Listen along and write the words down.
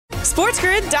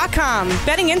SportsGrid.com.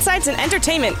 Betting insights and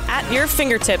entertainment at your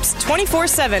fingertips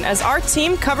 24/7 as our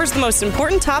team covers the most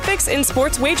important topics in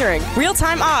sports wagering.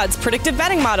 Real-time odds, predictive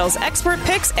betting models, expert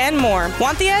picks, and more.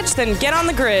 Want the edge? Then get on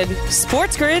the grid.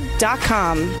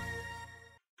 SportsGrid.com.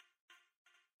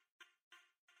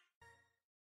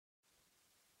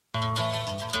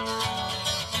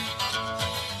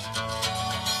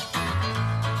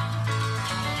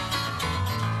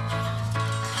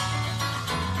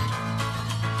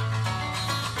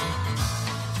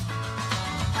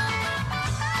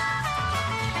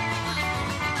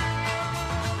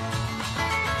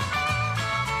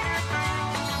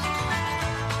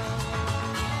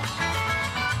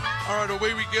 All right,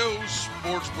 away we go.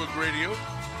 Sportsbook Radio.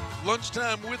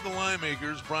 Lunchtime with the Line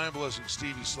Makers. Brian Blessing,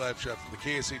 Stevie Slapshot from the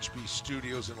KSHP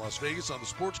studios in Las Vegas on the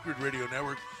Sports Grid Radio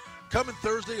Network. Coming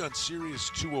Thursday on Sirius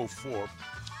 204.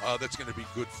 That's going to be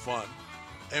good fun.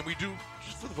 And we do,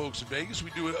 just for the folks in Vegas,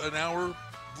 we do an hour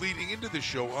leading into the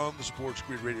show on the Sports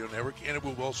Grid Radio Network, and it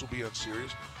will also be on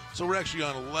Sirius. So we're actually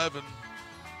on 11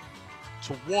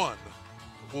 to 1.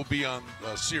 We'll be on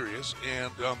Sirius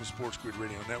and on the Sports Grid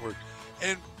Radio Network.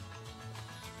 And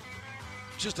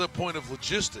just a point of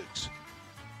logistics,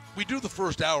 we do the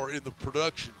first hour in the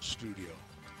production studio,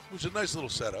 which is a nice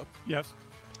little setup. Yes.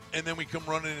 And then we come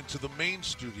running into the main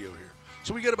studio here.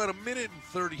 So we got about a minute and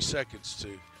 30 seconds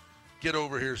to get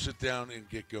over here, sit down, and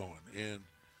get going. And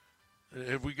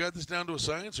have we got this down to a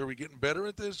science? Are we getting better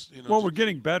at this? You know, well, we're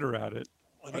getting better at it.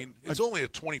 I mean, it's only a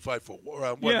 25-foot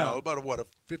walk. About a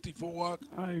 50-foot walk?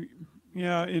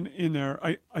 Yeah, in there.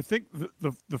 I think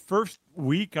the first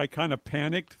week I kind of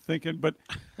panicked thinking, but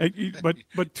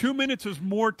 2 minutes is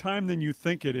more time than you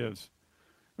think it is,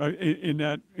 right?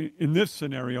 In this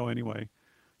scenario anyway.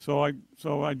 I'm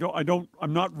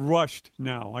not rushed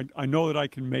now. I know that I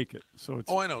can make it. So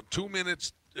it's. Oh, I know. 2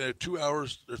 minutes, 2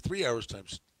 hours, or 3 hours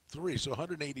times 3, so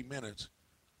 180 minutes.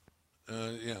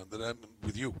 That I'm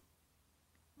with you.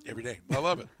 Every day. I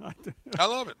love it. I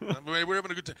love it. We're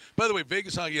having a good time. By the way,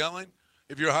 Vegas Hockey Hotline,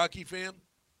 if you're a hockey fan,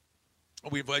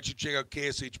 we invite you to check out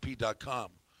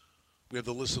KSHP.com. We have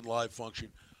the listen live function.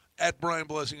 At Brian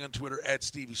Blessing on Twitter, at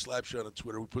Stevie Slapshot on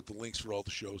Twitter. We put the links for all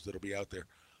the shows that'll be out there.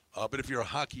 But if you're a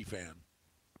hockey fan,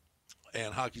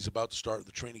 and hockey's about to start,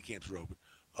 the training camps are open.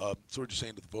 So we're just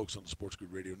saying to the folks on the Sports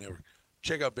Grid Radio Network,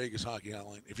 check out Vegas Hockey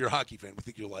Hotline. If you're a hockey fan, we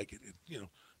think you'll like it.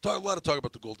 A lot of talk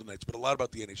about the Golden Knights, but a lot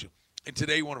about the NHL. And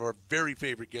today, one of our very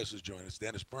favorite guests is joining us,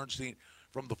 Dennis Bernstein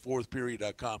from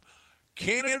thefourthperiod.com.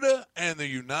 Canada and the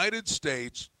United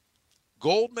States,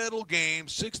 gold medal game,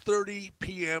 6:30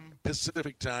 p.m.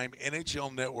 Pacific time,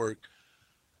 NHL Network.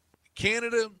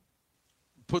 Canada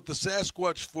put the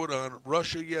Sasquatch foot on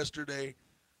Russia yesterday.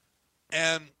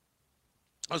 And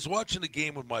I was watching the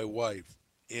game with my wife,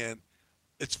 and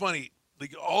it's funny.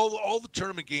 Like all the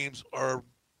tournament games are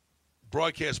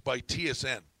broadcast by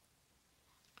TSN.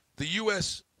 The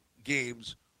U.S.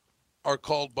 games are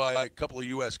called by a couple of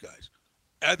U.S. guys.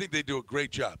 I think they do a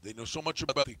great job. They know so much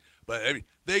about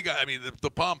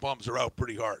the pom-poms are out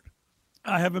pretty hard.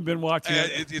 I haven't been watching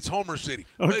it. It's Homer City.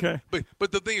 Okay.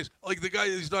 But the thing is, like the guy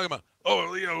he's talking about,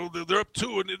 they're up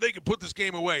 2 and they can put this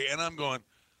game away. And I'm going,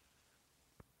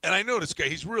 and I know this guy,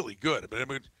 he's really good. But I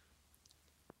mean,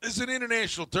 this is an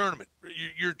international tournament.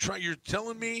 You're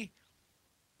telling me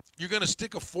you're going to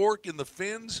stick a fork in the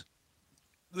Finns?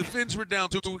 The Finns were down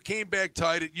 2. Came back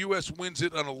tied it. U.S. wins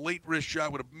it on a late wrist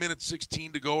shot with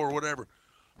 1:16 to go or whatever.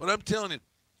 But I'm telling you,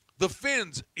 the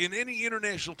Finns in any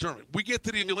international tournament, we get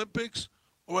to the Olympics,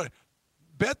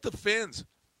 bet the Finns.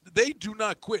 They do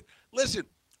not quit. Listen,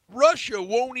 Russia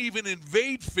won't even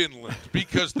invade Finland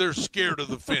because they're scared of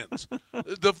the Finns.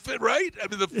 Right? I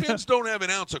mean, the Finns don't have an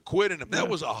ounce of quit in them. That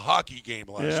was a hockey game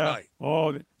last night.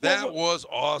 Oh, that was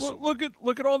awesome. Look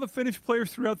at all the Finnish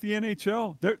players throughout the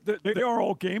NHL. They are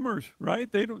all gamers,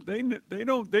 right? They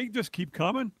just keep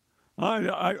coming.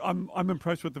 I'm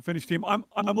impressed with the Finnish team. I'm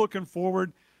looking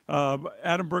forward.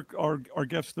 Adam Burke, our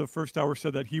guest the first hour,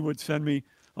 said that he would send me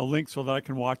a link so that I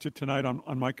can watch it tonight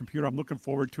on my computer. I'm looking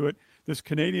forward to it. This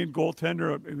Canadian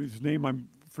goaltender, whose name I'm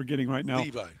forgetting right now.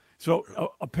 Levi. So,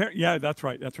 yeah, that's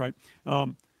right.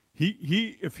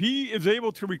 He if he is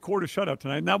able to record a shutout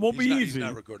tonight, and that won't be easy. He's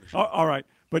not recording a shutout. All right.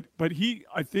 But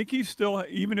I think he's still,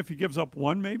 even if he gives up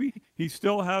one maybe, he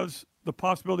still has the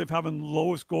possibility of having the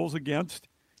lowest goals against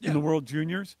in the World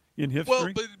Juniors in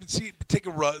history. Well, but see,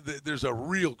 there's a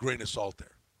real grain of salt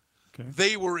there. Okay.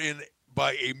 They were in,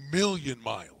 by a million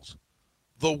miles,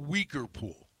 the weaker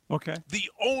pool. Okay. The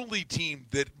only team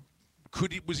that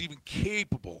was even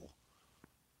capable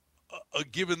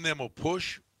of giving them a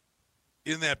push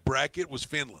in that bracket was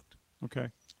Finland. Okay.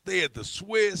 They had the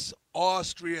Swiss,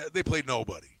 Austria. They played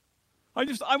nobody.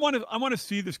 I want to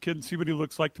see this kid and see what he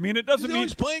looks like to me. And it doesn't mean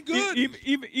he's playing good.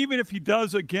 Even if he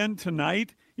does again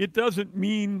tonight, it doesn't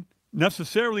mean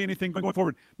necessarily anything going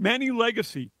forward. Manny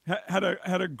Legacy had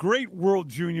a great World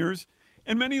Juniors,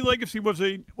 and Manny Legacy was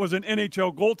an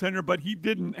NHL goaltender, but he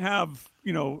didn't have,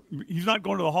 he's not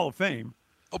going to the Hall of Fame.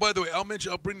 Oh, by the way,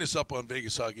 I'll bring this up on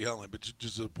Vegas Hockey Hotline, but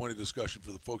just as a point of discussion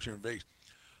for the folks here in Vegas.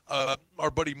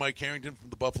 Our buddy Mike Harrington from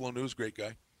the Buffalo News, great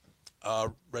guy,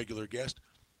 regular guest,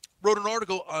 wrote an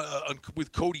article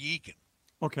with Cody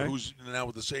Eakin, who's now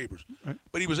with the Sabres. Right.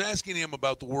 But he was asking him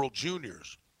about the World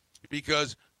Juniors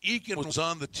because Eakin was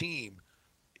on the team.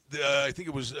 I think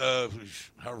it was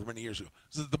however many years ago.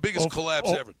 It was the biggest collapse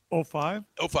ever. 05?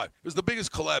 05. It was the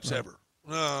biggest collapse ever.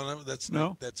 No,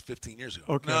 that's 15 years ago.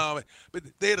 Okay. No, but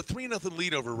they had a 3-0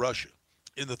 lead over Russia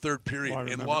in the third period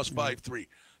and lost 5-3.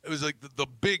 It was like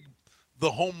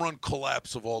the home run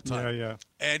collapse of all time. Yeah.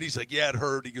 And he's like, it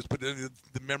hurt. He goes, but the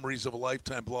memories of a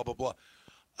lifetime, blah, blah, blah.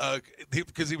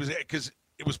 Because it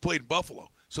was played in Buffalo.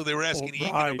 So they were asking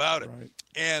Eakin about it. Right.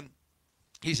 And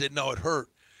he said, no, it hurt.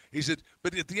 He said,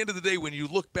 but at the end of the day, when you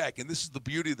look back, and this is the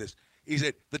beauty of this, he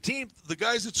said, the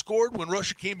guys that scored when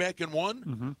Russia came back and won,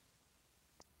 mm-hmm.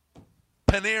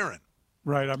 Panarin.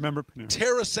 Right, I remember Panarin.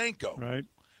 Tarasenko. Right.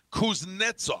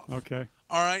 Kuznetsov. Okay.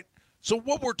 All right. So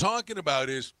what we're talking about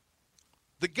is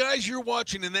the guys you're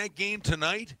watching in that game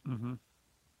tonight, mm-hmm.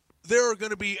 there are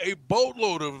going to be a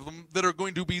boatload of them that are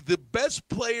going to be the best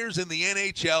players in the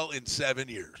NHL in 7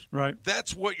 years. Right.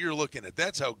 That's what you're looking at.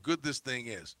 That's how good this thing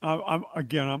is. I'm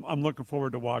looking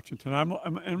forward to watching tonight.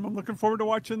 I'm looking forward to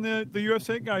watching the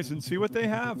USA guys and see what they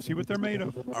have, see what they're made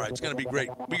of. All right, it's going to be great.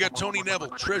 We got Tony Neville,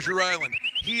 Treasure Island.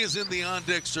 He is in the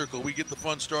on-deck circle. We get the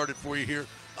fun started for you here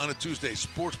on a Tuesday.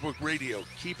 Sportsbook Radio.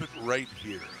 Keep it right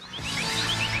here.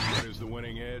 What is the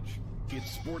winning edge? It's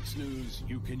sports news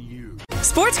you can use.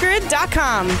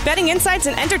 SportsGrid.com. Betting insights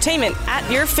and entertainment at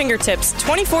your fingertips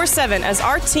 24/7 as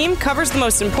our team covers the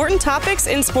most important topics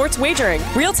in sports wagering.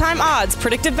 Real-time odds,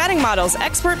 predictive betting models,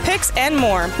 expert picks, and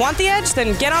more. Want the edge?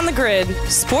 Then get on the grid.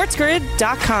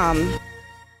 SportsGrid.com.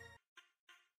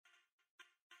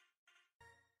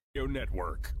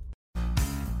 Network.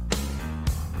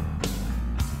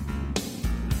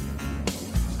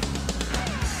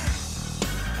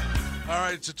 All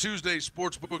right, it's a Tuesday,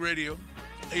 Sportsbook Radio,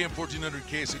 AM 1400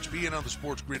 KSHP, and on the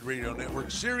Sports Grid Radio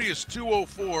Network. Sirius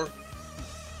 204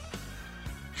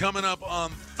 coming up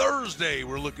on Thursday.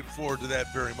 We're looking forward to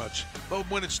that very much. But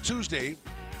when it's Tuesday,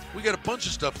 we got a bunch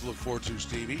of stuff to look forward to,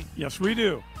 Stevie. Yes, we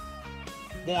do.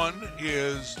 One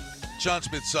is John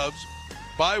Smith subs.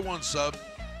 Buy one sub,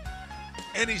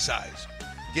 any size,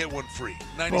 get one free.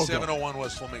 9701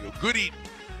 West Flamingo. Good eating.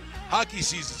 Hockey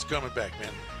season's coming back,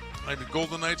 man. And the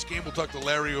Golden Knights game, we'll talk to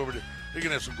Larry over there. They're going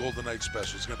to have some Golden Knights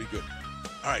specials. It's going to be good.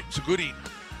 All right, so good eating.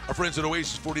 Our friends at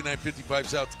Oasis 4955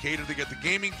 South Decatur, they got the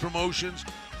gaming promotions.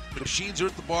 The machines are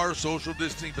at the bar, social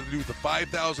distancing, but they do with the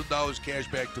 $5,000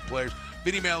 cash back to players.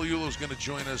 Vinny Magliulo is going to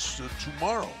join us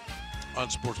tomorrow on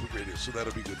Sportsbook Radio, so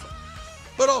that'll be good fun.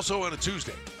 But also on a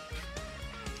Tuesday,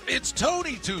 it's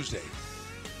Tony Tuesday.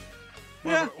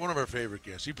 One of our favorite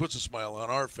guests. He puts a smile on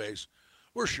our face.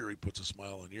 We're sure he puts a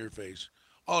smile on your face.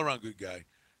 All-around good guy.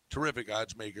 Terrific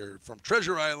odds maker from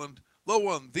Treasure Island. The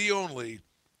one, the only,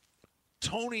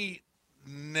 Tony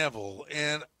Neville.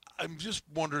 And I'm just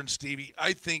wondering, Stevie,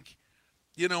 I think,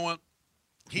 you know what?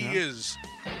 He is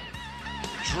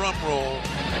drum roll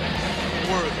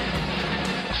worthy.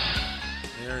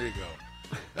 There you go.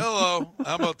 Hello.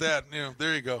 How about that?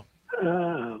 There you go.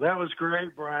 That was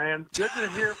great, Brian. Good to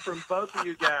hear from both of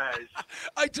you guys.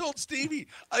 I told Stevie,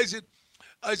 I said,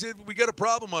 we got a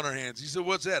problem on our hands. He said,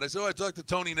 what's that? I said, I talked to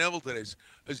Tony Neville today.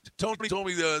 Tony told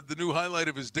me the new highlight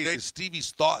of his day is Stevie's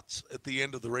thoughts at the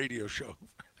end of the radio show.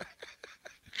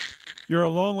 You're a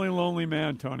lonely, lonely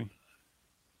man, Tony.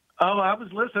 Oh, I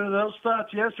was listening to those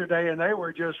thoughts yesterday, and they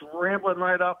were just rambling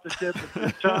right off the tip of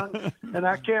your tongue. And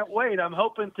I can't wait. I'm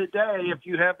hoping today, if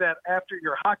you have that after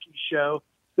your hockey show,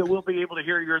 that we'll be able to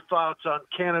hear your thoughts on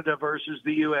Canada versus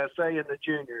the USA in the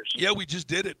juniors. Yeah, we just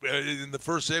did it in the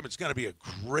first segment. It's going to be a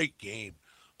great game.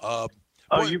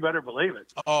 You better believe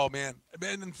it. Oh, man.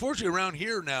 And unfortunately, around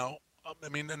here now,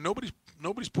 nobody's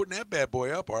putting that bad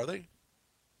boy up, are they?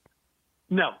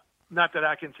 No, not that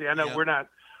I can see. I know we're not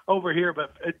over here,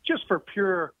 but just for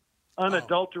pure,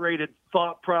 unadulterated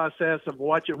thought process of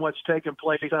watching what's taking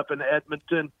place up in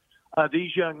Edmonton,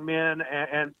 these young men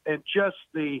and just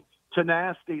the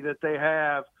tenacity that they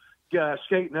have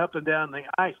skating up and down the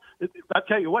ice. I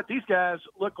tell you what, these guys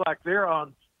look like they're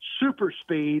on super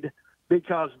speed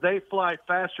because they fly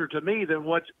faster to me than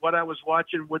what I was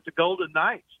watching with the Golden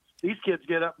Knights. These kids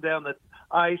get up and down the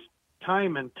ice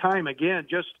time and time again,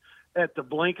 just at the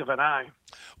blink of an eye.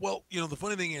 Well, the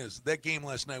funny thing is that game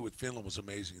last night with Finland was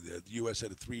amazing. The U.S.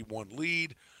 had a 3-1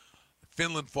 lead.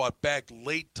 Finland fought back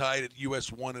late, tied it.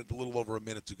 U.S. won it a little over a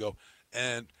minute to go.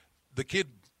 And the kid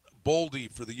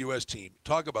Boldy for the U.S. team,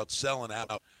 talk about selling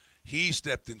out. He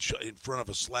stepped in front of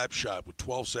a slap shot with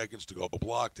 12 seconds to go,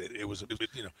 blocked it. It was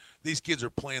these kids are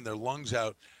playing their lungs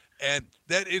out, and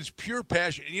that is pure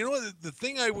passion. And you know what? The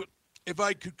thing if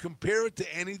I could compare it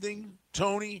to anything,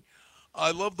 Tony,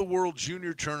 I love the World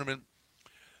Junior Tournament.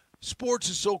 Sports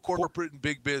is so corporate and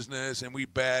big business, and we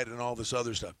bat and all this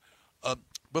other stuff.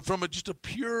 But from just a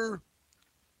pure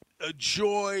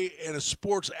joy and a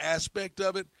sports aspect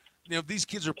of it, these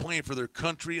kids are playing for their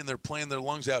country and they're playing their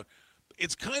lungs out.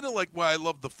 It's kind of like why I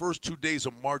love the first 2 days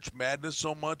of March Madness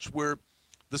so much, where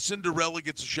the Cinderella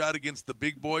gets a shot against the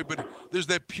big boy, but there's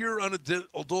that pure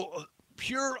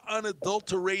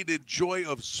unadulterated joy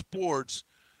of sports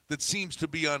that seems to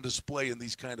be on display in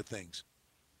these kind of things.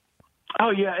 Oh,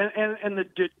 yeah, and the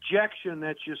dejection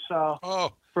that you saw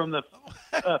from the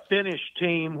Finnish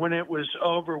team when it was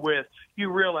over with,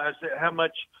 you realize that how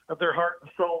much of their heart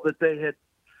and soul that they had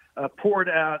poured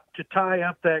out to tie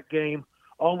up that game,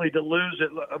 only to lose it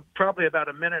probably about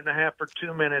a minute and a half or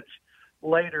 2 minutes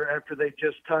later after they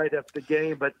just tied up the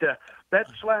game. But that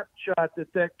slap shot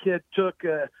that kid took,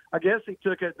 I guess he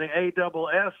took it in the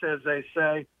ASS, as they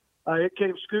say. It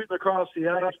came scooting across the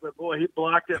ice, but, boy, he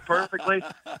blocked it perfectly.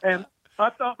 And I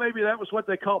thought maybe that was what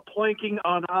they call planking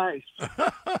on ice.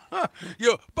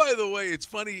 By the way, it's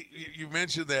funny you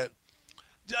mentioned that.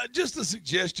 Just a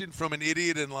suggestion from an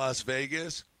idiot in Las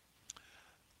Vegas.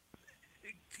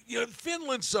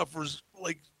 Finland suffers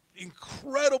like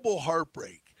incredible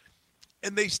heartbreak,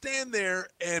 and they stand there,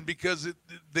 and because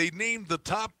they named the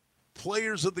top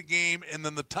players of the game and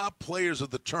then the top players of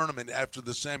the tournament after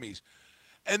the semis,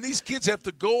 and these kids have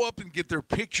to go up and get their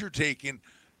picture taken,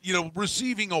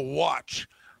 receiving a watch,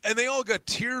 and they all got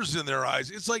tears in their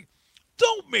eyes. It's like,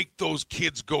 don't make those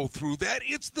kids go through that.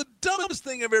 It's the dumbest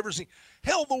thing I've ever seen.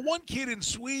 Hell, the one kid in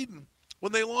Sweden,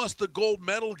 when they lost the gold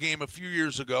medal game a few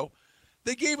years ago,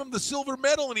 they gave him the silver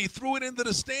medal, and he threw it into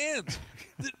the stands.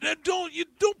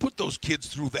 Don't put those kids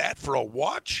through that for a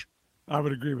watch. I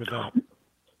would agree with that.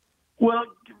 Well,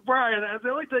 Brian, the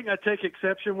only thing I take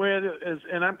exception with is,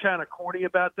 and I'm kind of corny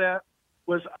about that,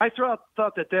 was I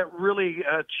thought that really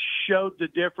showed the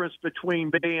difference between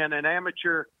being an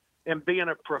amateur and being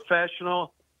a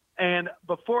professional. And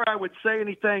before I would say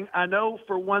anything, I know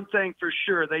for one thing for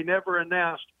sure, they never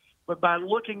announced, but by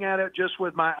looking at it just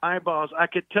with my eyeballs, I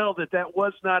could tell that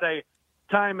was not a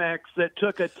Timex that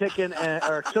took a ticking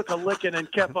or took a licking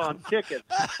and kept on ticking.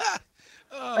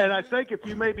 And I think if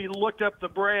you maybe looked up the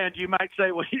brand, you might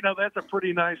say, well, that's a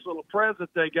pretty nice little present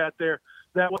they got there.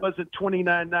 That wasn't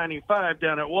 $29.95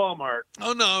 down at Walmart.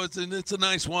 Oh no, it's a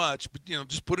nice watch, but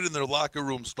just put it in their locker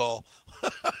room stall.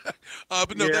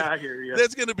 But no, I hear you.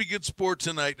 That's going to be good sport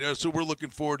tonight, so we're looking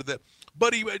forward to that,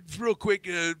 buddy. Real quick,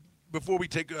 before we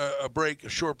take a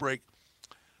short break,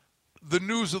 the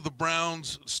news of the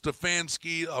Browns: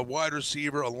 Stefanski, a wide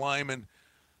receiver, a lineman.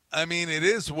 I mean, it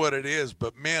is what it is,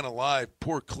 but man alive,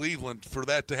 poor Cleveland for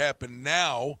that to happen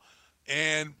now.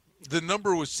 And the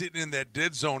number was sitting in that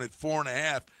dead zone at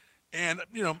 4.5. And,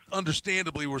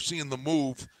 understandably, we're seeing the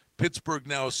move. Pittsburgh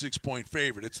now a 6-point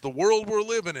favorite. It's the world we're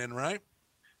living in, right?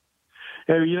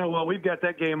 Well, we've got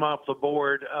that game off the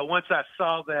board. Once I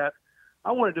saw that,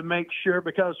 I wanted to make sure,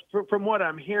 because from what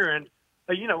I'm hearing,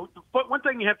 one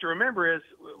thing you have to remember is,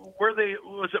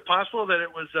 was it possible that it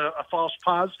was a false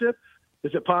positive?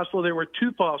 Is it possible there were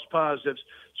 2 false positives?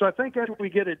 So I think after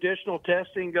we get additional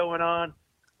testing going on,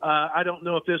 I don't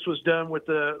know if this was done with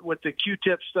the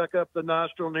Q-tip stuck up the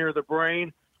nostril near the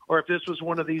brain, or if this was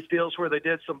one of these deals where they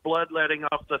did some bloodletting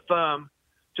off the thumb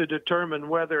to determine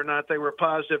whether or not they were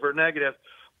positive or negative.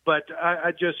 But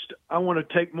I want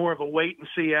to take more of a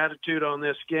wait-and-see attitude on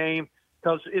this game,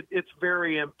 because it's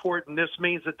very important. This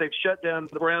means that they've shut down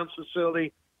the Browns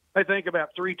facility, I think, about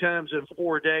 3 times in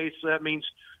 4 days. So that means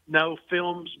no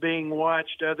films being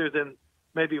watched other than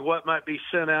maybe what might be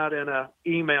sent out in an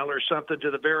email or something to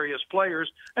the various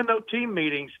players, and no team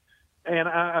meetings. And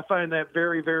I find that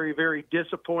very, very, very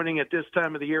disappointing at this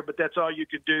time of the year, but that's all you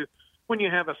could do when you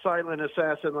have a silent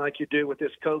assassin like you do with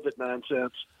this COVID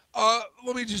nonsense.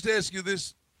 Let me just ask you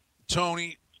this,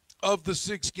 Tony. Of the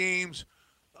 6 games,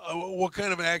 what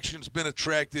kind of action's been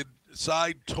attracted,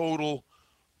 side total,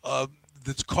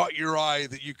 that's caught your eye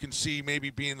that you can see maybe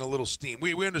being a little steam?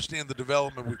 We understand the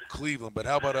development with Cleveland, but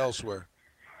how about elsewhere?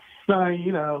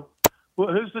 Well,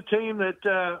 who's the team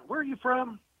that where are you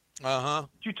from? Uh-huh.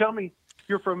 Did you tell me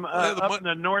you're from up in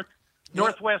the north?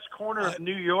 northwest corner of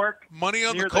New York. Money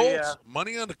on the near Colts.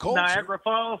 Money on the Colts. Niagara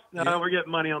Falls. No, Yeah. we're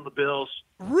getting money on the Bills.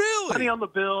 Really? Money on the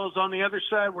Bills. On the other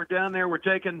side, we're down there. We're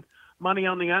taking money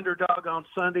on the underdog on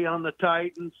Sunday on the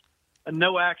Titans. And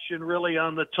no action really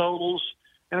on the totals.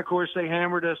 And, of course, they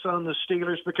hammered us on the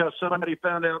Steelers because somebody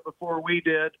found out before we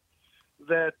did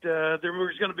that there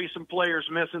was going to be some players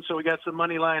missing, so we got some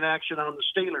money line action on the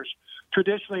Steelers.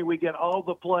 Traditionally, we get all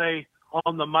the play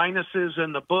on the minuses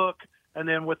in the book, and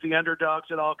then with the underdogs,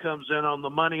 it all comes in on the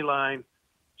money line.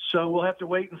 So we'll have to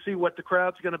wait and see what the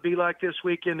crowd's going to be like this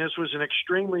weekend. This was an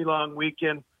extremely long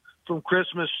weekend from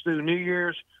Christmas through New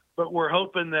Year's, but we're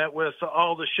hoping that with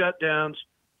all the shutdowns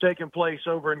taking place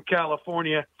over in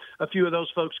California, a few of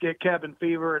those folks get cabin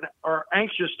fever and are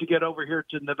anxious to get over here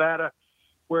to Nevada,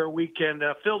 where we can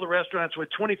fill the restaurants with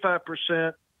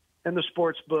 25% and the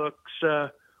sports books.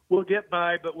 We'll get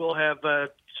by, but we'll have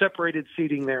separated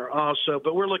seating there also.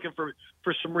 But we're looking for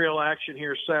some real action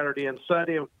here Saturday and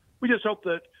Sunday. We just hope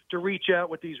to reach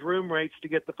out with these room rates to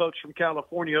get the folks from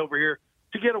California over here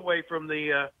to get away from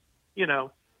the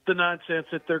nonsense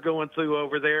that they're going through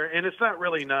over there. And it's not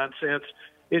really nonsense.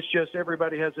 It's just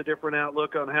everybody has a different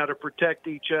outlook on how to protect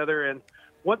each other. And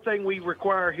one thing we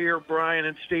require here, Brian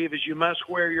and Steve, is you must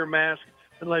wear your mask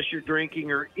unless you're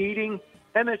drinking or eating,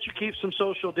 and that you keep some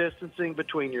social distancing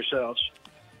between yourselves.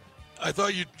 I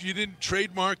thought you didn't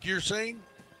trademark your saying?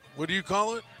 What do you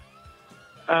call it?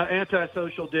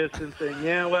 Anti-social distancing.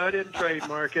 Yeah, well, I didn't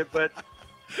trademark it, but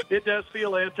it does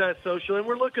feel anti-social, and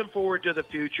we're looking forward to the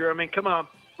future. I mean, come on.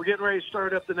 We're getting ready to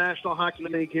start up the National Hockey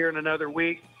League here in another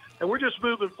week. And we're just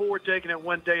moving forward, taking it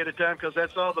one day at a time, because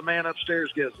that's all the man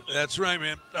upstairs gives us. That's right,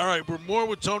 man. All right, we're more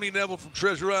with Tony Neville from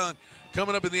Treasure Island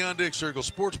coming up in the On Deck Circle.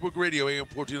 Sportsbook Radio, AM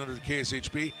 1400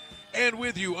 KSHP, and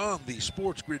with you on the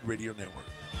Sports Grid Radio Network.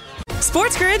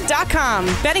 SportsGrid.com.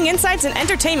 Betting insights and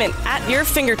entertainment at your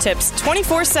fingertips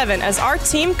 24/7 as our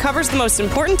team covers the most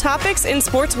important topics in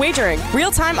sports wagering.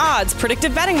 Real-time odds,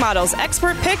 predictive betting models,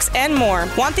 expert picks, and more.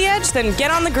 Want the edge? Then get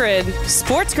on the grid.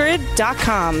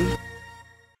 SportsGrid.com.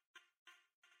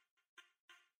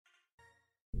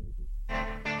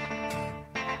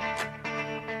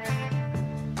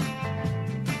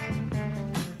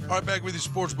 All right, back with you,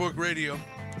 Sportsbook Radio.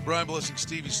 Brian Blessing,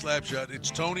 Stevie Slapshot.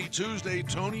 It's Tony Tuesday.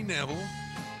 Tony Neville,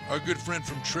 our good friend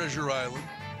from Treasure Island.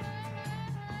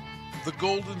 The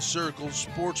Golden Circle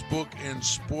Sportsbook and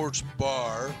Sports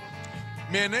Bar.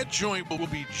 Man, that joint will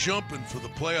be jumping for the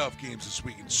playoff games this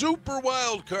weekend. Super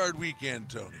wild card weekend,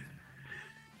 Tony.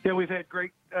 Yeah, we've had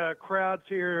great crowds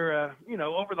here,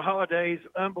 over the holidays.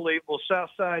 Unbelievable.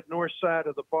 South side, north side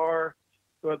of the bar.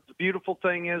 But the beautiful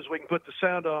thing is we can put the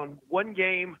sound on one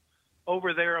game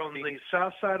over there on the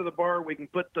south side of the bar. We can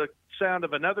put the sound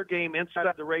of another game inside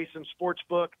the race and sports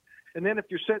book. And then if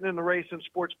you're sitting in the race and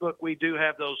sports book, we do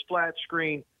have those flat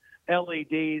screen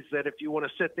LEDs that if you want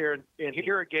to sit there and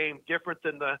hear a game different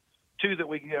than the two that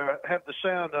we have the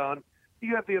sound on,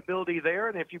 you have the ability there.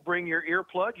 And if you bring your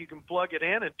earplug, you can plug it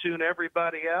in and tune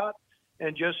everybody out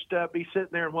and just be sitting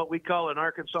there in what we call in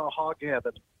Arkansas hog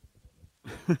heaven.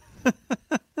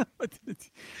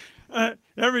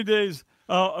 Every day's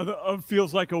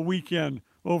feels like a weekend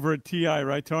over at TI,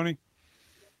 right, Tony?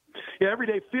 Yeah, every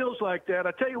day feels like that.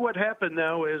 I tell you what happened,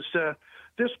 though, is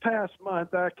this past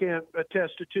month, I can't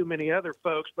attest to too many other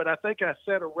folks, but I think I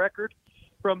set a record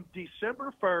from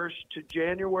December 1st to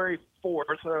January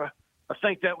 4th. I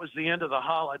think that was the end of the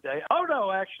holiday. Oh,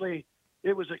 no, actually,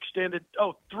 it was extended.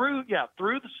 Oh, through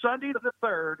the Sunday to the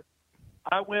 3rd,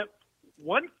 I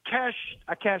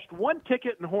cashed one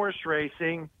ticket in horse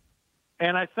racing,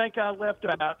 and I think I left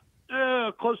about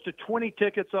close to 20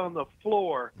 tickets on the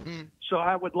floor. Mm-hmm. So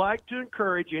I would like to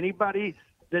encourage anybody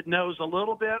that knows a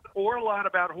little bit or a lot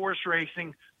about horse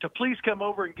racing to please come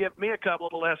over and give me a couple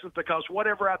of lessons, because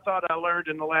whatever I thought I learned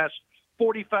in the last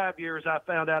 45 years, I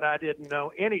found out I didn't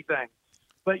know anything.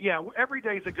 But, yeah, every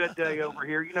day's a good day over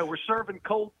here. We're serving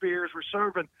cold beers. We're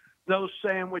serving those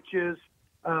sandwiches.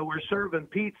 We're serving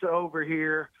pizza over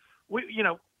here.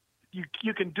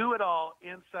 You can do it all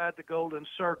inside the Golden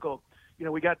Circle.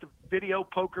 We got the video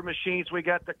poker machines. We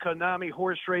got the Konami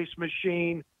horse race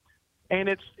machine. And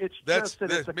it's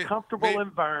a comfortable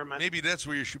environment. Maybe that's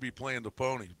where you should be playing the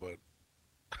ponies, but.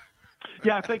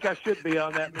 Yeah, I think I should be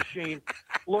on that machine.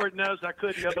 Lord knows I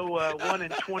could go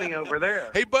 1-20 over there.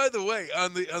 Hey, by the way,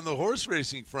 on the horse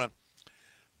racing front,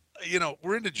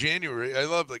 we're into January. I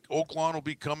love Oaklawn will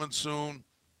be coming soon.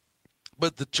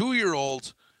 But the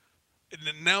 2-year-olds,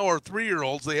 and now our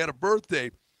 3-year-olds, they had a birthday.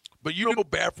 But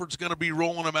Bafford's going to be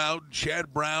rolling them out, and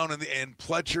Chad Brown and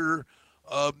Pletcher.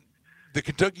 the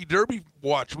Kentucky Derby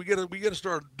watch. We gotta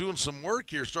start doing some work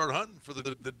here. Start hunting for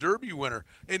the Derby winner.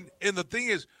 And the thing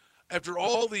is, after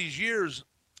all these years,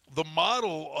 the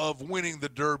model of winning the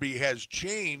Derby has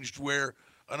changed, where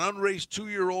an unraced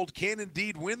 2-year-old can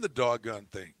indeed win the doggone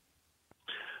thing.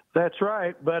 That's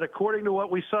right. But according to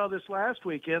what we saw this last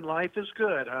weekend, life is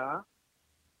good, huh?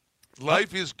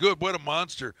 Life is good. What a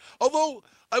monster. Although,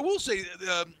 I will say,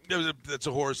 that's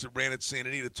a horse that ran at Santa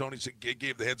Anita. Tony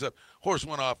gave the heads up. Horse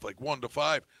went off like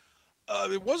 1-5.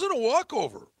 It wasn't a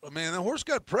walkover. I mean, the horse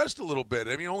got pressed a little bit.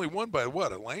 I mean, only won by,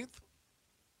 what, a length?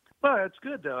 Well, it's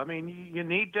good, though. I mean, you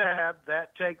need to have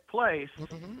that take place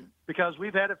because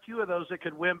we've had a few of those that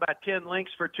could win by 10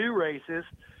 lengths for 2 races,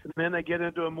 and then they get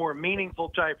into a more meaningful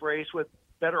type race with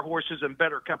better horses and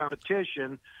better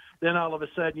competition. Then all of a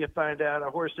sudden you find out a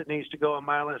horse that needs to go 1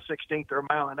 1/16 or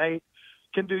 1 1/8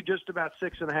 can do just about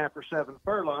 6.5 or 7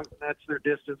 furlongs, and that's their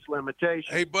distance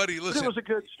limitation. Hey, buddy, listen. But it was a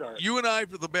good start. You and I,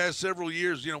 for the past several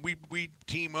years, we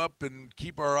team up and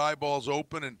keep our eyeballs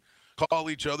open and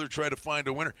call each other, try to find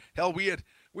a winner. Hell, we had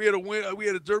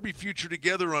a Derby future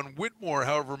together on Whitmore,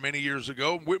 however many years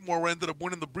ago. Whitmore ended up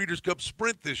winning the Breeders' Cup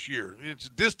Sprint this year. Its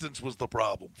distance was the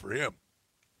problem for him.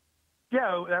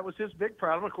 Yeah, that was his big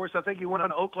problem. Of course, I think he won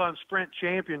an Oaklawn Sprint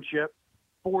Championship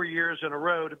 4 years in a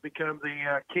row to become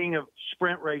the king of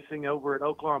sprint racing over at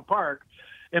Oaklawn Park.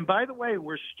 And by the way,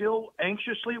 we're still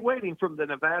anxiously waiting from the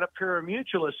Nevada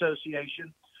Parimutuel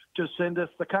Association to send us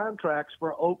the contracts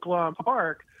for Oaklawn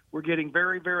Park. We're getting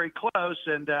very, very close,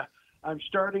 and I'm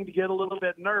starting to get a little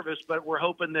bit nervous, but we're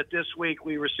hoping that this week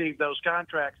we receive those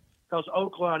contracts because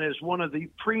Oaklawn is one of the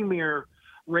premier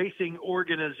racing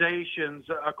organizations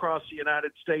across the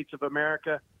United States of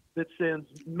America that sends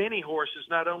many horses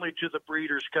not only to the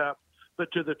Breeders' Cup,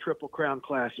 but to the Triple Crown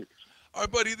Classics. All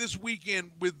right, buddy, this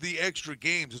weekend with the extra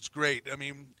games, it's great. I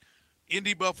mean,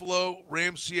 Indy, Buffalo,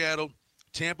 Rams, Seattle,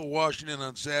 Tampa, Washington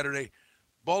on Saturday,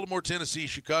 Baltimore, Tennessee,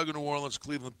 Chicago, New Orleans,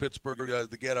 Cleveland, Pittsburgh,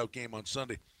 the get-out game on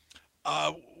Sunday.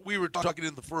 We were talking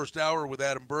in the first hour with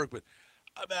Adam Burke, but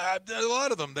a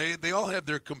lot of them, they all have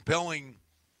their compelling,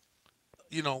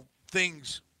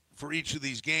 things for each of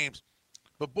these games.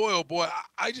 But boy, oh boy,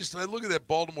 I look at that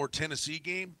Baltimore-Tennessee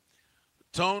game,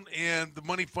 Tone, and the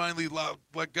money finally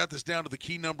got this down to the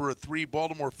key number of 3.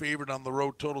 Baltimore favored on the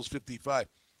road, totals 55.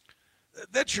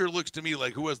 That sure looks to me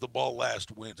like who has the ball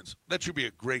last wins. That should be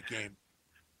a great game.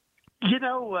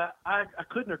 I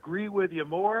couldn't agree with you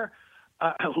more.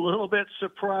 A little bit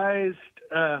surprised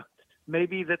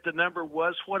maybe that the number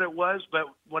was what it was, but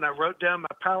when I wrote down my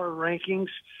power rankings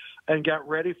and got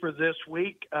ready for this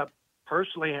week,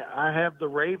 personally, I have the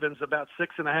Ravens about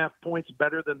 6.5 points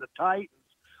better than the Titans.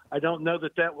 I don't know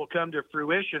that will come to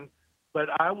fruition, but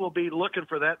I will be looking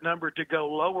for that number to go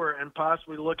lower and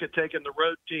possibly look at taking the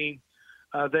road team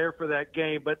there for that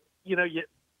game. But,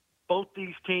 both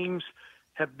these teams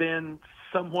have been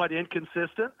somewhat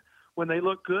inconsistent. When they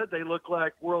look good, they look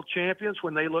like world champions.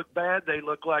 When they look bad, they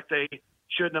look like they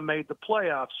shouldn't have made the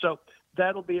playoffs. So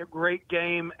that'll be a great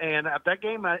game. And that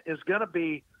game is going to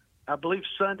be, I believe,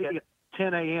 Sunday at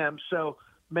 10 a.m. So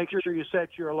make sure you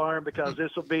set your alarm because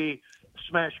this will be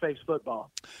smash-face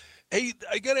football. Hey,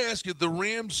 I got to ask you, the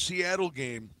Rams-Seattle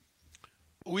game,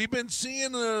 we've been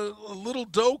seeing a little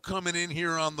dough coming in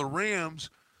here on the Rams,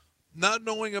 not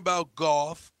knowing about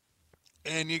Goff.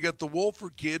 And you got the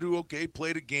Wolford kid who,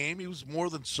 played a game. He was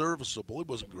more than serviceable. He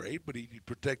wasn't great, but he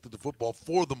protected the football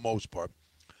for the most part.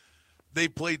 They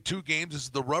played 2 games. This is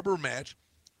the rubber match.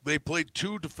 They played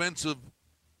 2 defensive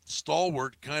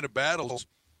stalwart kind of battles.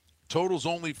 Total's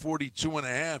only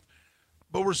 42.5.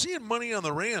 But we're seeing money on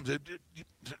the Rams.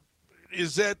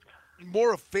 Is that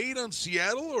more a fade on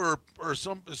Seattle or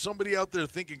somebody out there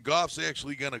thinking Goff's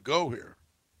actually going to go here?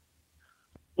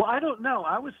 Well, I don't know.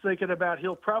 I was thinking about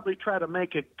he'll probably try to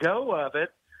make a go of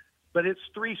it, but it's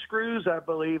 3 screws, I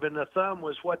believe, and the thumb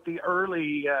was what the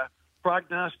early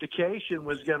prognostication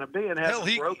was going to be, and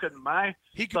having broken my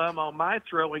thumb on my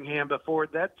throwing hand before,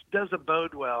 that doesn't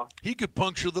bode well. He could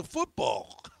puncture the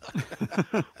football.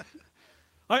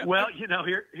 Well,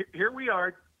 here we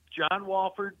are. John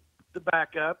Wolford, the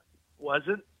backup,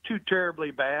 wasn't too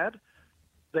terribly bad.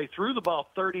 They threw the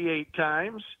ball 38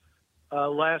 times.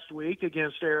 Last week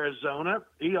against Arizona.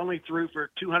 He only threw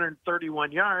for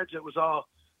 231 yards. It was all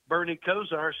Bernie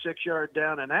Kosar, 6-yard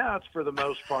down and outs for the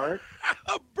most part.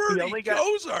 A Bernie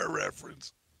Kosar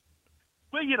reference.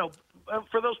 Well,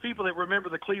 for those people that remember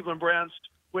the Cleveland Browns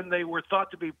when they were thought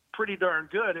to be pretty darn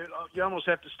good, you almost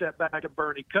have to step back to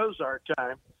Bernie Kosar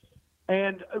time.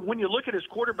 And when you look at his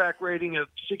quarterback rating of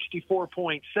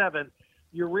 64.7,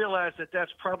 you realize that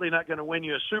that's probably not going to win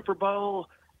you a Super Bowl,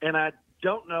 and I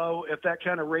don't know if that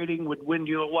kind of rating would win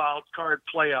you a wild card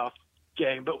playoff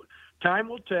game. But time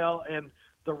will tell, and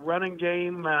the running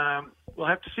game, we'll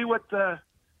have to see what the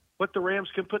Rams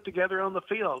can put together on the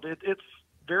field. It's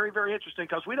very, very interesting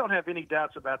because we don't have any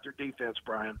doubts about their defense,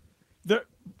 Brian.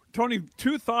 Tony,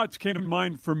 two thoughts came to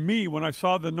mind for me when I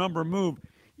saw the number move.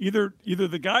 Either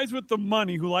the guys with the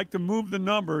money who like to move the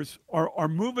numbers are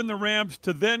moving the Rams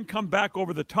to then come back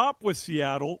over the top with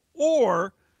Seattle,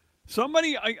 or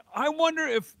somebody, I wonder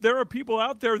if there are people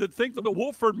out there that think that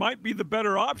Wolford might be the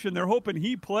better option. They're hoping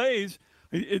he plays.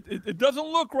 It doesn't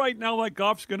look right now like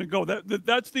Goff's going to go.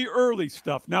 That's the early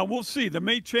stuff. Now, we'll see. That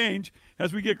may change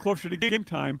as we get closer to game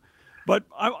time. But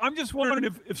I'm just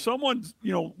wondering if someone's,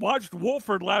 watched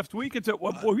Wolford last week and said,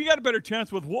 well, we got a better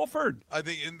chance with Wolford. I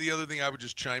think, and the other thing I would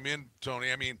just chime in, Tony,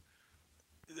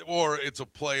 or it's a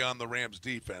play on the Rams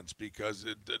defense because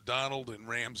Donald and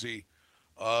Ramsey,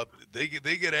 they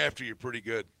get after you pretty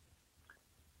good.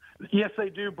 Yes, they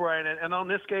do, Brian. And on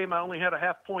this game, I only had a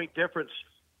half-point difference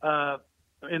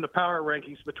in the power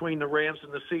rankings between the Rams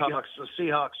and the Seahawks. The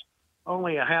Seahawks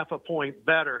only a half a point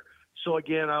better. So,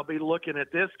 again, I'll be looking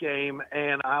at this game,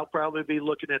 and I'll probably be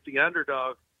looking at the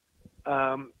underdog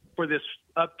for this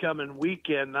upcoming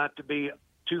weekend, not to be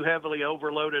too heavily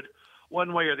overloaded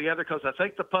one way or the other, because I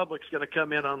think the public's going to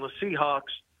come in on the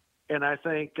Seahawks, and I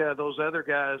think those other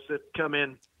guys that come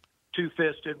in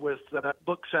two-fisted with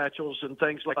book satchels and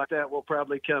things like that will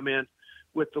probably come in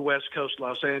with the West Coast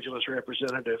Los Angeles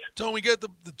representative. So we got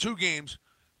the two games.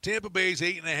 Tampa Bay's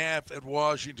 8.5 at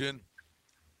Washington,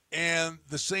 and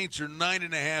the Saints are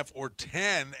 9.5 or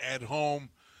 10 at home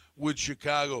with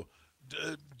Chicago.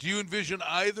 Do you envision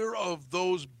either of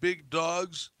those big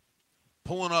dogs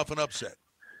pulling off an upset?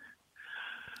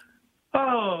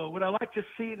 Oh, would I like to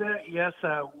see that? Yes,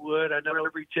 I would. I know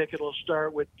every ticket will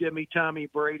start with "Give me Tommy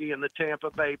Brady and the Tampa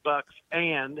Bay Bucks."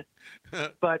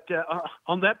 But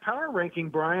on that power ranking,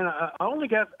 Brian, I only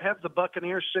have the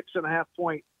Buccaneers 6.5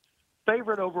 point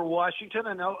favorite over Washington,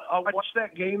 and I'll watch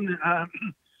that game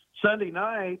Sunday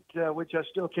night, which I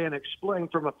still can't explain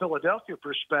from a Philadelphia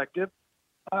perspective.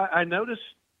 I noticed,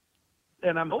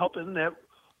 and I'm hoping that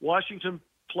Washington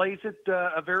plays it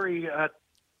a very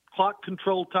clock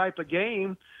control type of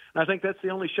game. I think that's the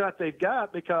only shot they've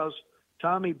got because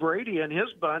Tommy Brady and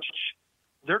his bunch,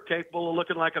 they're capable of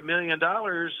looking like $1 million,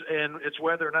 and it's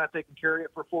whether or not they can carry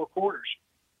it for 4 quarters.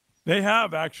 They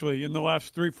have, actually, in the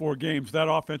last 3-4 games. That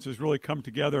offense has really come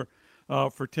together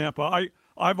for Tampa.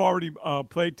 I've already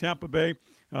played Tampa Bay,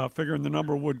 figuring the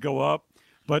number would go up.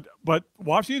 But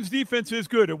Washington's defense is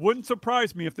good. It wouldn't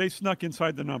surprise me if they snuck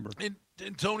inside the number.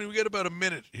 And Tony, we got about a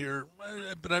minute here,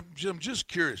 but I'm just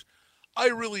curious. I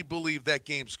really believe that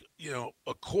game's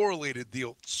a correlated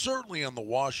deal, certainly on the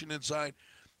Washington side.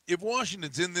 If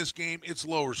Washington's in this game, it's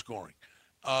lower scoring.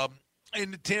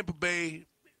 And Tampa Bay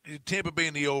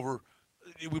in the over,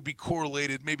 it would be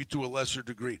correlated maybe to a lesser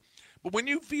degree. But when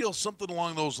you feel something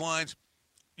along those lines,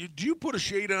 do you put a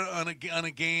shade on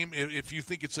a game if you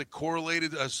think it's a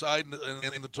correlated side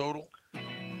in the total?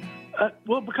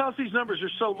 Well, because these numbers are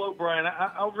so low, Brian,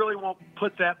 I really won't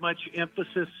put that much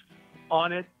emphasis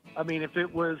on it. I mean, if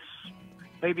it was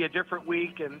maybe a different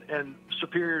week and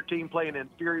superior team playing an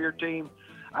inferior team,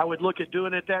 I would look at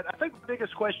doing it that. I think the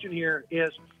biggest question here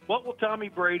is what will Tommy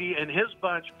Brady and his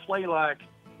bunch play like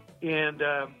in,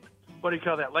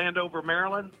 Landover,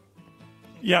 Maryland?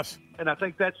 Yes. And I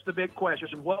think that's the big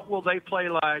question. What will they play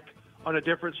like on a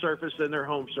different surface than their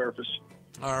home surface?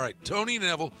 All right. Tony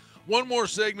Neville, one more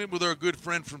segment with our good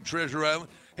friend from Treasure Island.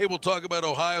 Hey, we'll talk about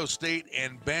Ohio State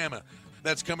and Bama.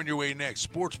 That's coming your way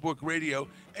next. Sportsbook Radio,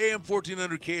 AM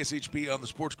 1400 KSHP on the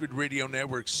Sports Grid Radio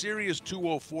Network. Sirius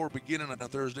 204 beginning on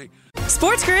Thursday.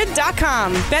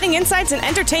 SportsGrid.com. Betting insights and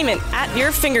entertainment at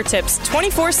your fingertips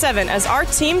 24/7 as our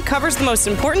team covers the most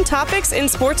important topics in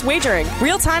sports wagering.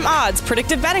 Real-time odds,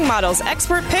 predictive betting models,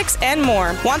 expert picks, and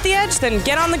more. Want the edge? Then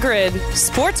get on the grid.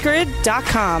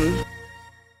 SportsGrid.com.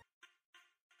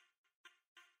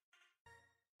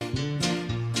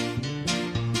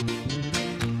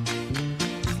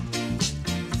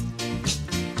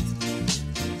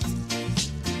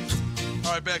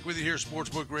 All right, back with you here,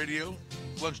 Sportsbook Radio.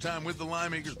 Lunchtime with the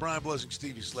Line Makers, Brian Blessing,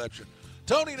 Stevie Slepcher.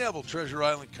 Tony Neville, Treasure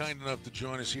Island, kind enough to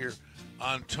join us here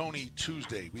on Tony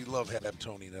Tuesday. We love having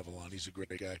Tony Neville on. He's a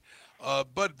great guy.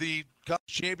 But the college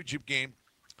championship game,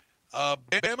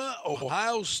 Bama,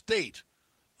 Ohio State.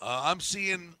 I'm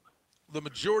seeing the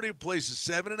majority of places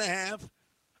 7.5.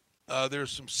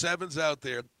 There's some 7s out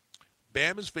there.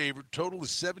 Bama's favored. Total is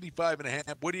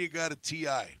 75.5. What do you got at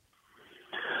TI?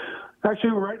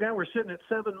 Actually, right now we're sitting at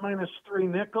 7 minus 3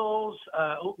 nickels.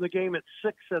 Open the game at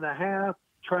 6.5.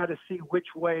 try to see which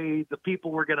way the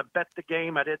people were going to bet the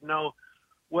game. I didn't know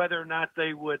whether or not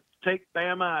they would take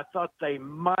Bama. I thought they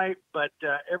might, but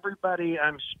everybody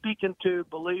I'm speaking to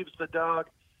believes the dog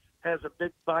has a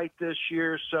big bite this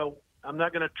year. So I'm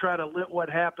not going to try to let what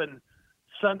happened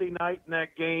Sunday night in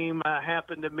that game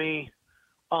happen to me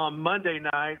on Monday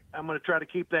night. I'm going to try to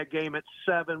keep that game at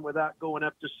 7 without going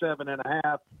up to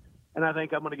 7.5. And I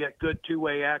think I'm going to get good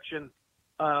two-way action,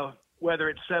 whether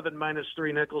it's 7 minus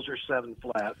 3 nickels or 7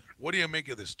 flat. What do you make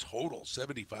of this total,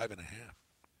 75.5?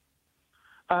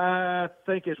 I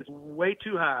think it's way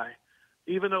too high.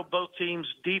 Even though both teams'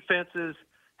 defenses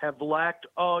have lacked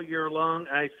all year long,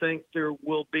 I think there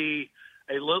will be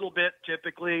a little bit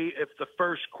typically if the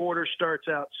first quarter starts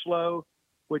out slow,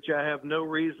 which I have no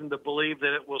reason to believe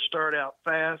that it will start out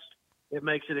fast. It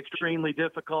makes it extremely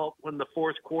difficult when the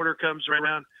fourth quarter comes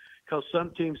around because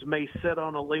some teams may sit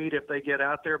on a lead if they get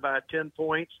out there by 10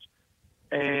 points.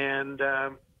 And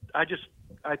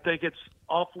I think it's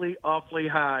awfully, awfully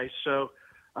high. So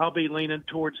I'll be leaning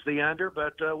towards the under,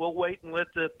 but we'll wait and let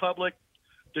the public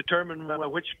determine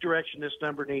which direction this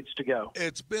number needs to go.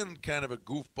 It's been kind of a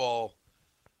goofball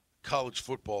college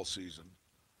football season.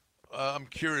 I'm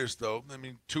curious, though. I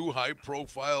mean, 2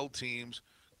 high-profile teams,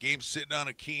 games sitting on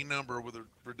a key number with a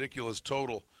ridiculous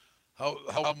total.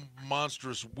 How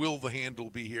monstrous will the handle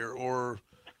be here, or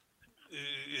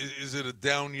is it a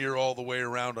down year all the way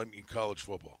around in college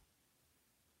football?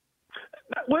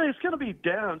 Well, it's going to be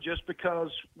down just because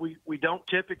we don't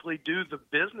typically do the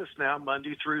business now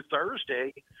Monday through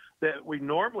Thursday that we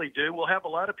normally do. We'll have a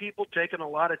lot of people taking a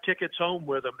lot of tickets home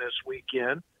with them this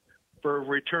weekend for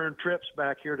return trips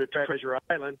back here to Treasure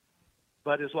Island.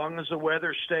 But as long as the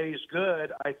weather stays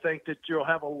good, I think that you'll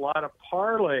have a lot of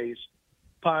parlays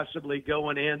possibly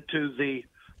going into the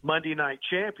Monday night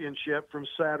championship from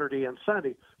Saturday and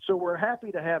Sunday. So we're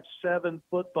happy to have 7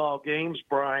 football games,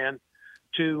 Brian,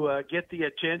 to get the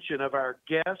attention of our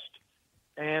guest.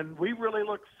 And we really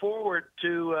look forward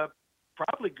to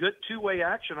probably good two-way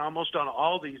action almost on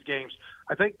all these games.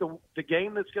 I think the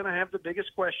game that's going to have the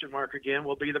biggest question mark again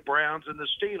will be the Browns and the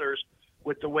Steelers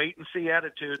with the wait-and-see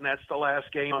attitude, and that's the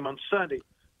last game on Sunday.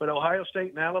 But Ohio State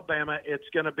and Alabama, it's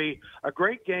going to be a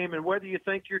great game, and whether you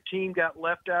think your team got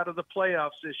left out of the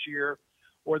playoffs this year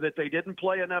or that they didn't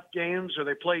play enough games or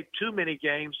they played too many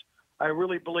games, I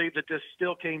really believe that this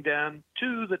still came down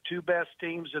to the 2 best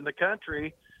teams in the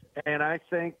country. And I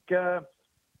think,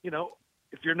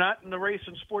 if you're not in the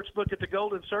racing sports book at the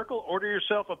Golden Circle, order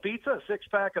yourself a pizza, a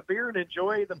 6-pack of beer, and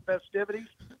enjoy the festivities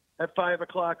at 5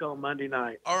 o'clock on Monday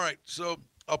night. All right, so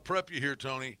I'll prep you here,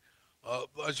 Tony. I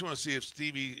just want to see if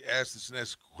Stevie asked this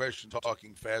next question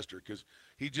talking faster, because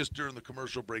he just, during the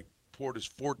commercial break, poured his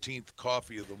 14th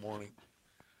coffee of the morning.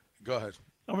 Go ahead.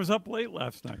 I was up late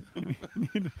last night.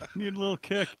 need a little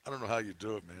kick. I don't know how you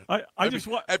do it, man.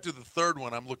 After the third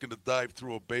one, I'm looking to dive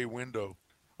through a bay window.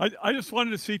 I just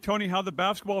wanted to see, Tony, how the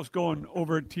basketball is going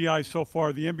over at TI so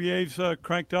far. The NBA's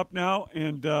cranked up now,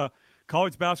 and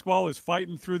college basketball is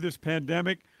fighting through this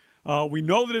pandemic. We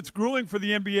know that it's grueling for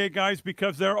the NBA guys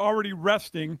because they're already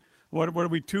resting. What are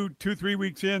we, 3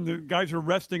 weeks in? The guys are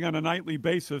resting on a nightly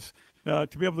basis to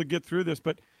be able to get through this.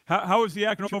 But how is the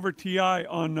action over at TI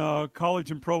on college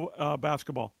and pro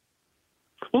basketball?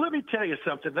 Well, let me tell you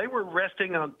something. They were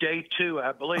resting on day 2,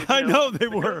 I believe. I know they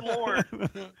were.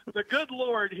 The good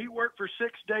Lord, he worked for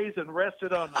 6 days and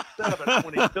rested on the 7th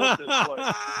when he built this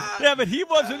place. Yeah, but he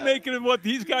wasn't making what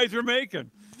these guys are making.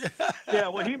 Yeah,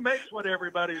 well, he makes what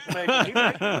everybody's making. He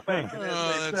makes the bacon,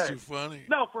 that's too funny.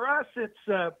 No, for us,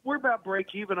 it's we're about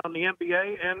break even on the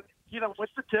NBA, and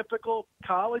what's the typical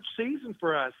college season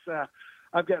for us?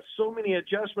 I've got so many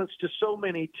adjustments to so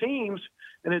many teams,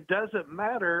 and it doesn't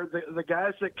matter. The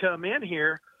guys that come in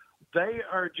here, they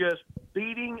are just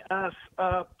beating us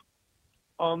up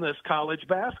on this college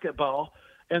basketball,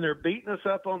 and they're beating us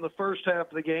up on the first half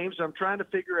of the games. I'm trying to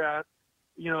figure out,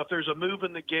 if there's a move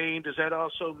in the game, does that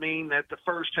also mean that the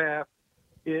first half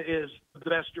is the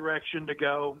best direction to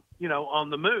go, on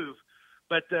the move?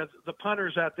 But the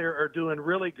punters out there are doing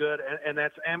really good, and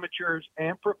that's amateurs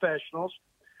and professionals.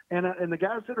 And the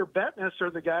guys that are betting us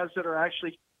are the guys that are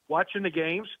actually watching the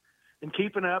games and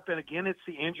keeping up. And, again, it's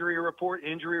the injury report,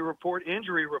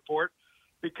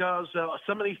 because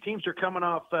some of these teams are coming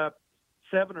off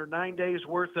 7 or 9 days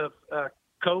worth of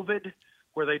COVID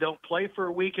where they don't play for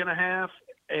a week and a half.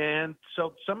 And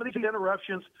so some of these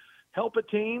interruptions help a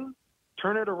team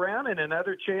turn it around, and in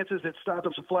other chances it stops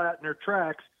them flat in their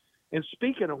tracks. And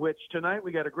speaking of which, tonight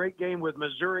we got a great game with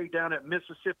Missouri down at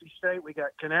Mississippi State. We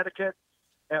got Connecticut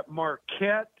at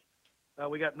Marquette.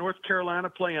 We got North Carolina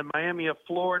playing Miami of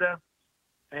Florida.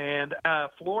 and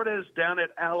Florida is down at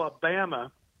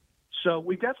Alabama. So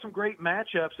we've got some great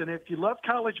matchups, and if you love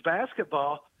college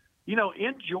basketball,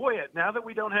 enjoy it. Now that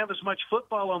we don't have as much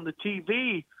football on the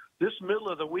TV, this middle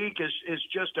of the week is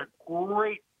just a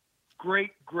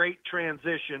great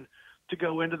transition to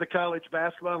go into the college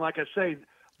basketball. And like I say,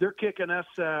 they're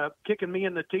kicking me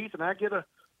in the teeth, and I get a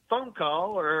phone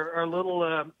call or a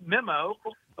little memo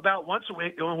about once a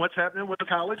week going, what's happening with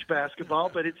college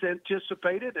basketball, but it's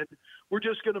anticipated, and we're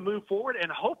just going to move forward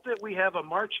and hope that we have a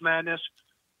March Madness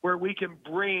where we can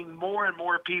bring more and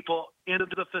more people into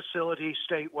the facility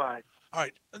statewide. All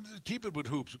right, keep it with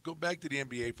hoops. Go back to the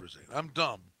NBA for a second. I'm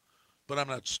dumb, but I'm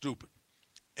not stupid.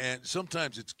 And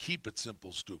sometimes it's keep it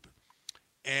simple, stupid.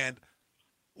 And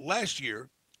last year,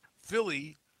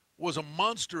 Philly was a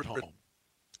monster at home,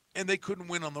 and they couldn't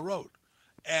win on the road.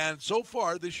 And so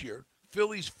far this year,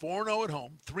 Philly's 4-0 at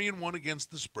home, 3-1 against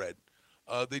the spread.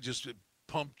 They just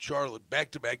pumped Charlotte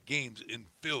back-to-back games in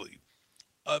Philly.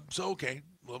 Okay,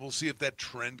 well, we'll see if that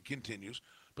trend continues.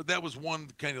 But that was one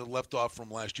kind of left off from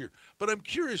last year. But I'm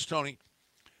curious, Tony,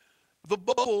 the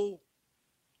bubble,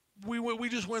 we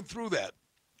just went through that.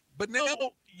 But now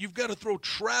you've got to throw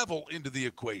travel into the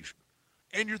equation.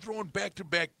 And you're throwing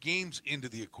back-to-back games into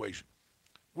the equation.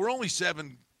 We're only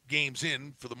 7 games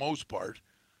in for the most part.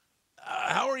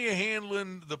 How are you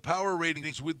handling the power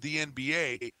ratings with the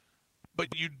NBA?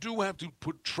 But you do have to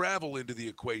put travel into the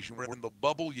equation. Where in the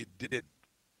bubble, you did.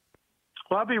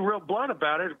 Well, I'll be real blunt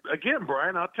about it. Again,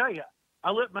 Brian, I'll tell you,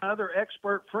 I let my other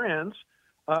expert friends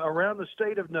around the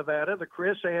state of Nevada, the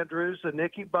Chris Andrews, the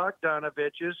Nikki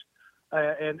Bogdanoviches,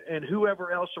 and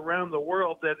whoever else around the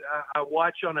world that I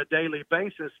watch on a daily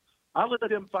basis, I let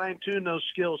them fine-tune those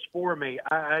skills for me.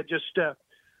 I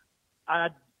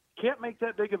can't make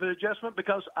that big of an adjustment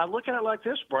because I look at it like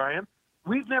this, Brian.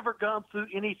 We've never gone through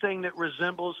anything that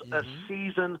resembles a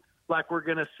season like we're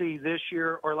going to see this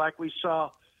year or like we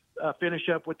saw finish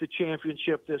up with the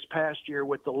championship this past year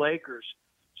with the Lakers.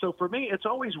 So for me, it's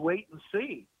always wait and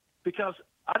see because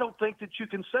I don't think that you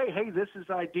can say, hey, this is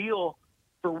ideal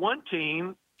for one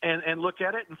team and look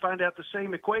at it and find out the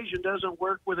same equation doesn't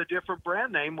work with a different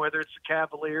brand name, whether it's the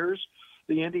Cavaliers,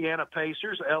 the Indiana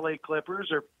Pacers, LA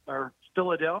Clippers, or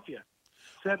Philadelphia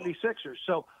 76ers.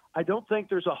 So I don't think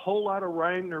there's a whole lot of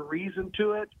rhyme or reason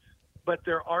to it, but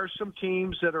there are some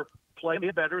teams that are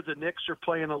playing better. The Knicks are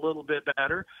playing a little bit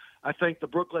better. I think the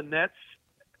Brooklyn Nets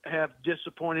have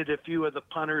disappointed a few of the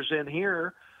punters in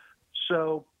here.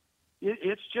 So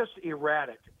it's just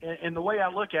erratic. And the way I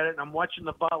look at it, and I'm watching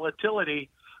the volatility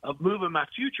of moving my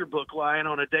future book line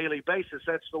on a daily basis,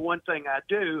 that's the one thing I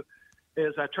do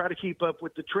is I try to keep up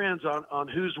with the trends on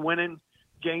who's winning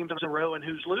games in a row and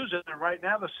who's losing. And right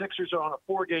now the Sixers are on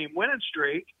a 4-game winning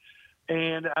streak,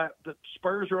 and the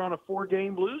Spurs are on a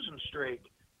 4-game losing streak.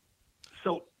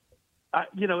 So,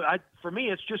 for me,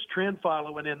 it's just trend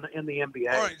following in the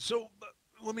NBA. All right, so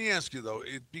let me ask you, though,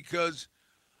 because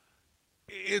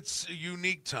it's a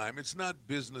unique time. It's not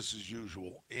business as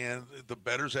usual, and the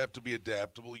bettors have to be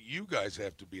adaptable. You guys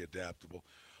have to be adaptable.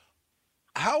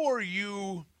 How are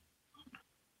you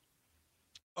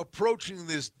approaching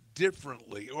this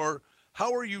differently, or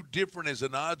how are you different as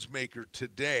an odds maker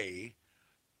today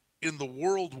in the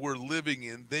world we're living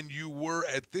in than you were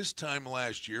at this time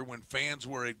last year when fans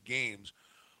were at games?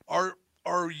 Are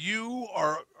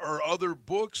other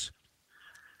books?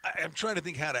 I'm trying to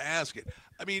think how to ask it.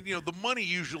 I mean, the money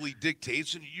usually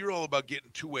dictates, and you're all about getting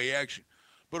two-way action.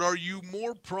 But are you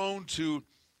more prone to,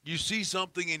 you see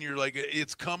something and you're like,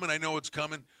 it's coming, I know it's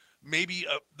coming. Maybe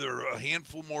there are a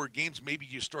handful more games. Maybe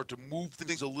you start to move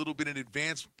things a little bit in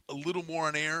advance, a little more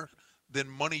on air than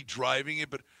money driving it.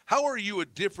 But how are you a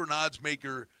different odds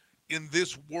maker in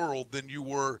this world than you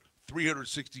were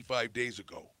 365 days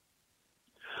ago?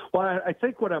 Well, I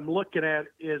think what I'm looking at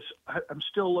is I'm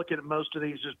still looking at most of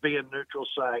these as being neutral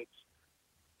sites.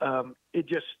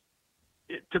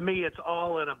 To me, it's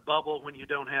all in a bubble when you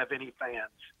don't have any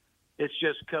fans. It's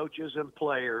just coaches and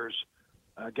players,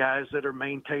 guys that are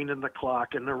maintaining the clock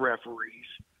and the referees.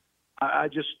 I'm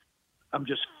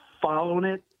just following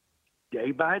it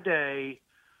day by day.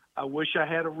 I wish I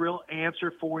had a real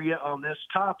answer for you on this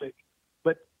topic,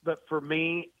 but for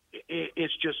me,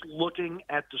 it's just looking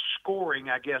at the scoring,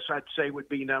 I guess I'd say would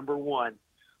be number one.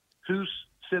 Who's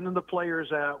sending the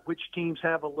players out? Which teams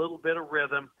have a little bit of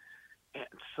rhythm? And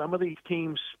some of these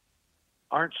teams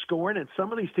aren't scoring, and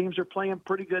some of these teams are playing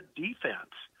pretty good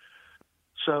defense.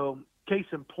 So, case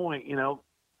in point,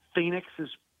 Phoenix is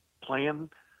playing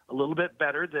a little bit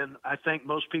better than I think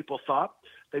most people thought.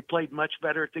 They played much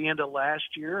better at the end of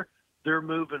last year. They're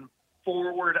moving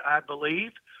forward, I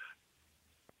believe.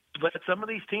 But some of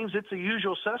these teams, it's the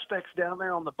usual suspects down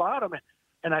there on the bottom.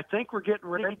 And I think we're getting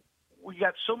ready. We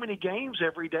got so many games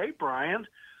every day, Brian,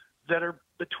 that are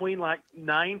between like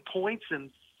 9 points and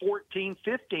 14,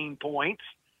 15 points.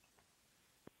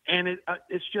 And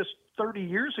it's just 30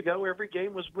 years ago, every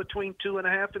game was between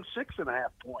 2.5 and 6.5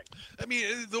 points. I mean,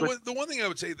 the one thing I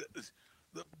would say,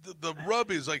 the rub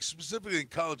is like specifically in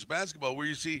college basketball, where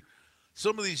you see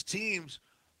some of these teams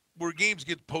where games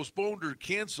get postponed or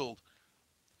canceled.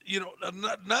 You know,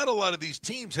 not a lot of these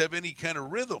teams have any kind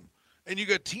of rhythm. And you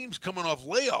got teams coming off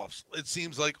layoffs, it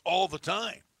seems like, all the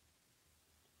time.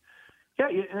 Yeah,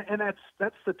 and that's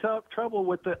the trouble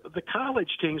with the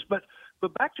college teams. But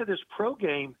back to this pro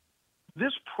game.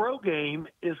 This pro game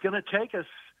is going to take us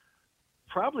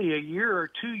probably a year or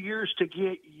 2 years to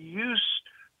get used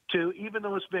to, even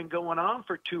though it's been going on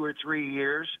for 2 or 3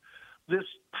 years, this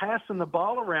passing the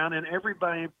ball around and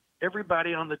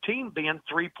everybody on the team being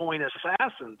three-point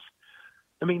assassins.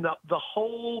 I mean, the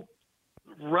whole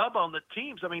rub on the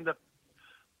teams, I mean, the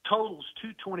totals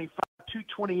 225,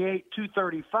 228,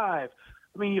 235.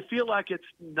 I mean, you feel like it's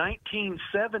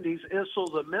 1970s Issel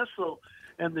the Missile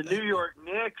and the New York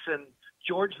Knicks and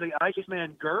George the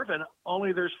Iceman Gervin,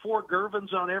 only there's 4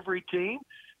 Gervins on every team,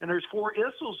 and there's 4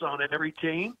 Issels on every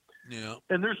team. Yeah.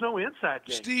 And there's no inside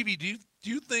game. Stevie, do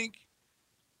you think,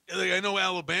 like, I know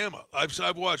Alabama.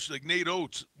 I've watched like Nate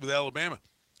Oates with Alabama.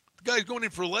 The guy's going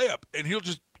in for a layup, and he'll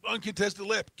just uncontested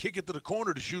layup, kick it to the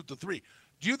corner to shoot the 3.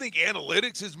 Do you think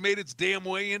analytics has made its damn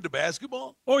way into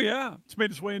basketball? Oh yeah, it's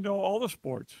made its way into all the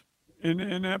sports, and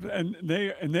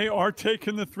they are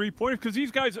taking the 3-pointers because these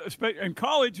guys, in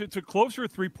college, it's a closer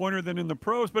 3-pointer than in the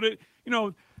pros. But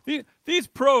these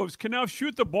pros can now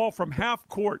shoot the ball from half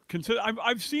court.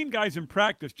 I've seen guys in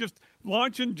practice just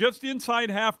launching just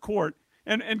inside half court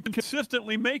and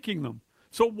consistently making them.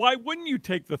 So why wouldn't you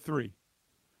take the 3?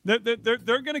 They're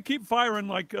going to keep firing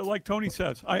like Tony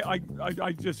says. I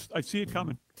see it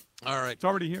coming. All right, it's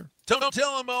already here. Tell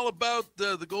them all about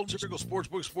the Golden Circle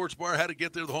Sportsbook Sports Bar. How to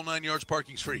get there? The whole 9 yards.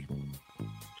 Parking's free.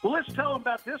 Well, let's tell them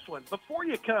about this one. Before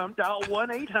you come, dial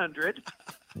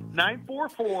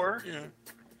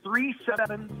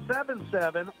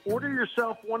 1-800-944-3777. Order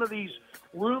yourself one of these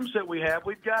rooms that we have.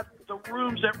 We've got the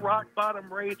rooms at rock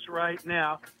bottom rates right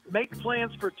now. Make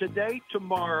plans for today,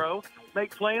 tomorrow.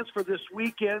 Make plans for this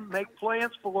weekend. Make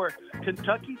plans for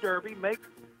Kentucky Derby. Make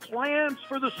plans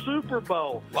for the Super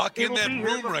Bowl. Lock in that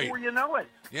room rate before you know it.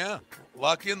 Yeah,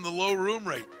 lock in the low room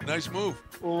rate. Nice move.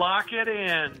 Lock it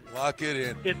in. Lock it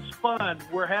in. It's fun.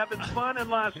 We're having fun in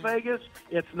Las Vegas.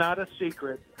 It's not a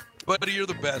secret. But you're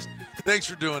the best. Thanks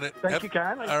for doing it. Thank you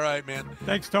kindly. All right, man.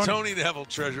 Thanks, Tony. Tony Neville,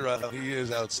 treasure. He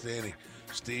is outstanding.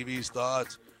 Stevie's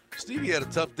thoughts. Stevie had a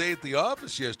tough day at the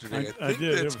office yesterday. I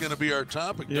think that's going to be our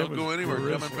topic. Don't go anywhere.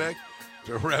 Coming back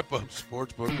to wrap up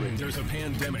Sportsbook Radio. There's a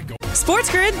pandemic going.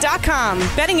 SportsGrid.com.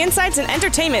 Betting insights and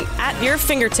entertainment at your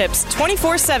fingertips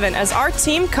 24/7 as our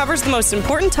team covers the most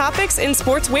important topics in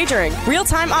sports wagering.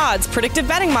 Real-time odds, predictive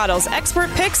betting models,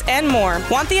 expert picks, and more.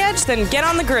 Want the edge? Then get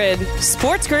on the grid.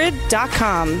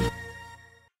 SportsGrid.com.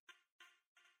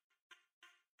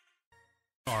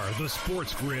 The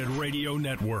Sports Grid Radio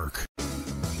Network.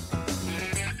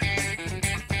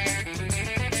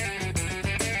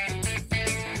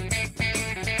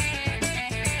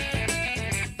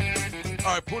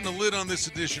 All right, putting a lid on this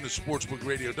edition of Sportsbook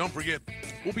Radio. Don't forget,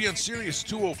 we'll be on Sirius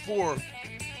 204,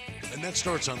 and that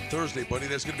starts on Thursday, buddy.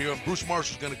 That's going to be on. Bruce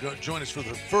Marshall's going to join us for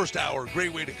the first hour.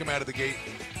 Great way to come out of the gate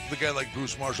with a guy like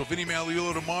Bruce Marshall. Vinny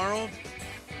Magliulo tomorrow.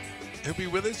 He'll be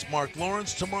with us. Mark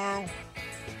Lawrence tomorrow.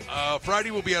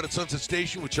 Friday, we'll be out at Sunset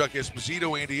Station with Chuck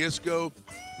Esposito, Andy Isco,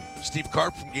 Steve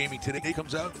Karp from Gaming Today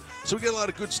comes out. So we got a lot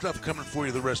of good stuff coming for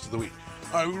you the rest of the week.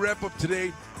 All right, we wrap up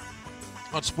today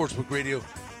on Sportsbook Radio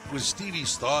with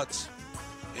Stevie's thoughts.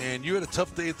 And you had a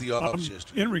tough day at the office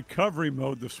yesterday. In recovery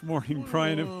mode this morning,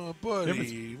 Brian. Oh,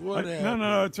 buddy, what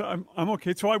happened? No, I'm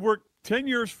okay. So I worked 10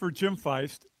 years for Jim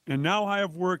Feist, and now I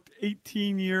have worked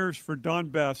 18 years for Don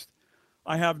Best.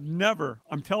 I have never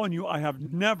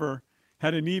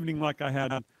had an evening like I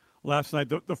had last night.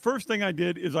 The first thing I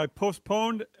did is I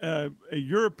postponed a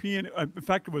European, in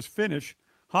fact, it was Finnish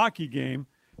hockey game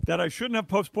that I shouldn't have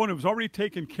postponed. It was already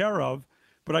taken care of,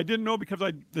 but I didn't know because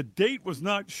the date was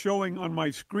not showing on my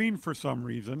screen for some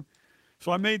reason.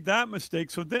 So I made that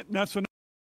mistake. So